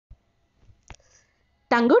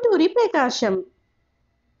Tanguturi Prakasam.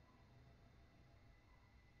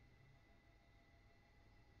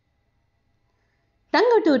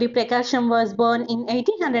 Tanguturi Prakasam was born in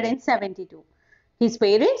 1872. His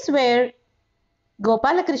parents were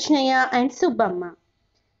Gopalakrishnaya and Subbamma.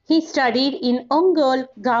 He studied in Ongole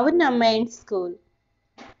Government School.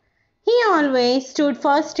 He always stood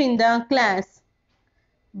first in the class.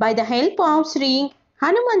 By the help of Sri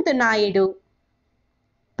Hanumanta Naidu,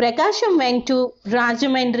 Prakasam went to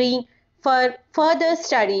Rajahmundry for further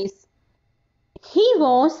studies. He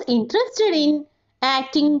was interested in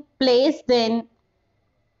acting plays then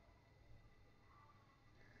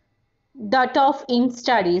that of in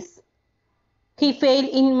studies. He failed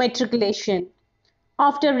in matriculation.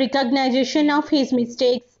 After recognition of his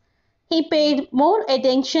mistakes, he paid more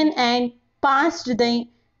attention and passed the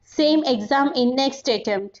same exam in next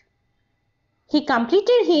attempt. He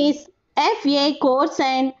completed his FA course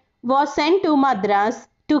and was sent to Madras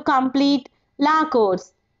to complete law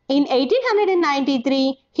course. In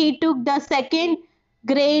 1893, he took the second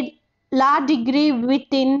grade law degree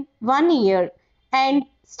within 1 year and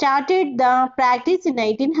started the practice in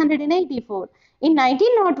 1884. In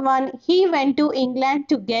 1901, he went to England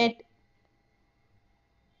to get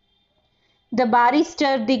the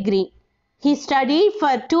barrister degree. He studied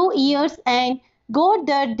for 2 years and got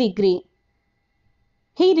the degree.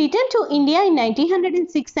 He returned to India in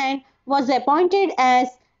 1906 and was appointed as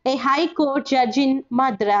a High Court judge in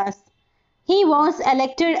Madras. He was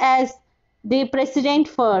elected as the president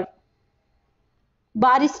for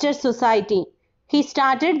Barrister Society. He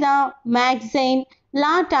started the magazine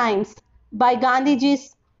Law Times. By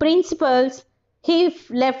Gandhiji's principles, he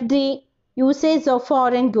left the usage of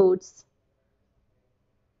foreign goods.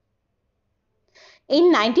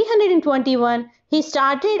 In 1921, he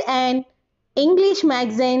started an English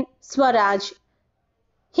magazine Swaraj.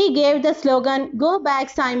 He gave the slogan Go Back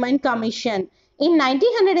Simon Commission. In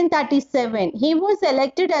 1937, he was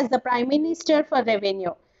elected as the Prime Minister for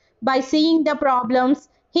Revenue. By seeing the problems,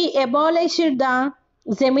 he abolished the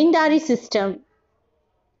Zamindari system.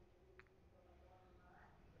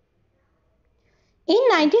 In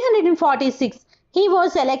 1946, he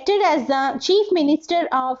was elected as the Chief Minister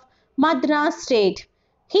of Madras State.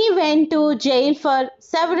 He went to jail for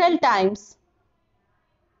several times.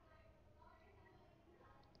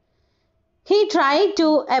 He tried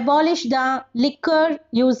to abolish the liquor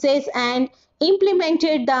usage and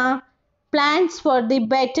implemented the plans for the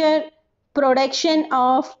better production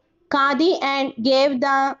of khadi and gave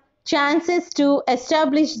the chances to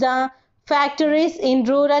establish the factories in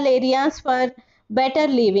rural areas for better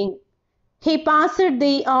living. He passed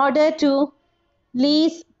the order to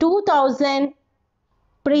release 2,000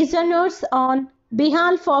 prisoners on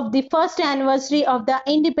behalf of the first anniversary of the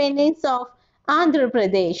independence of Andhra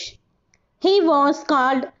Pradesh. He was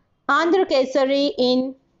called Andhra Kesari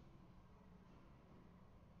in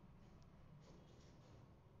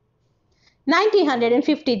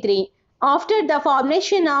 1953. After the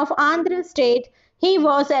formation of Andhra state, he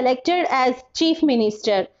was elected as Chief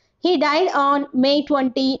Minister. He died on May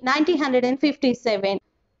 20, 1957.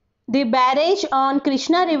 The barrage on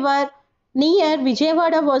Krishna River near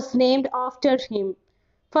Vijayawada was named after him.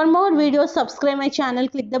 For more videos, subscribe my channel,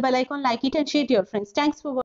 click the bell icon, like it and share to your friends. Thanks for watching.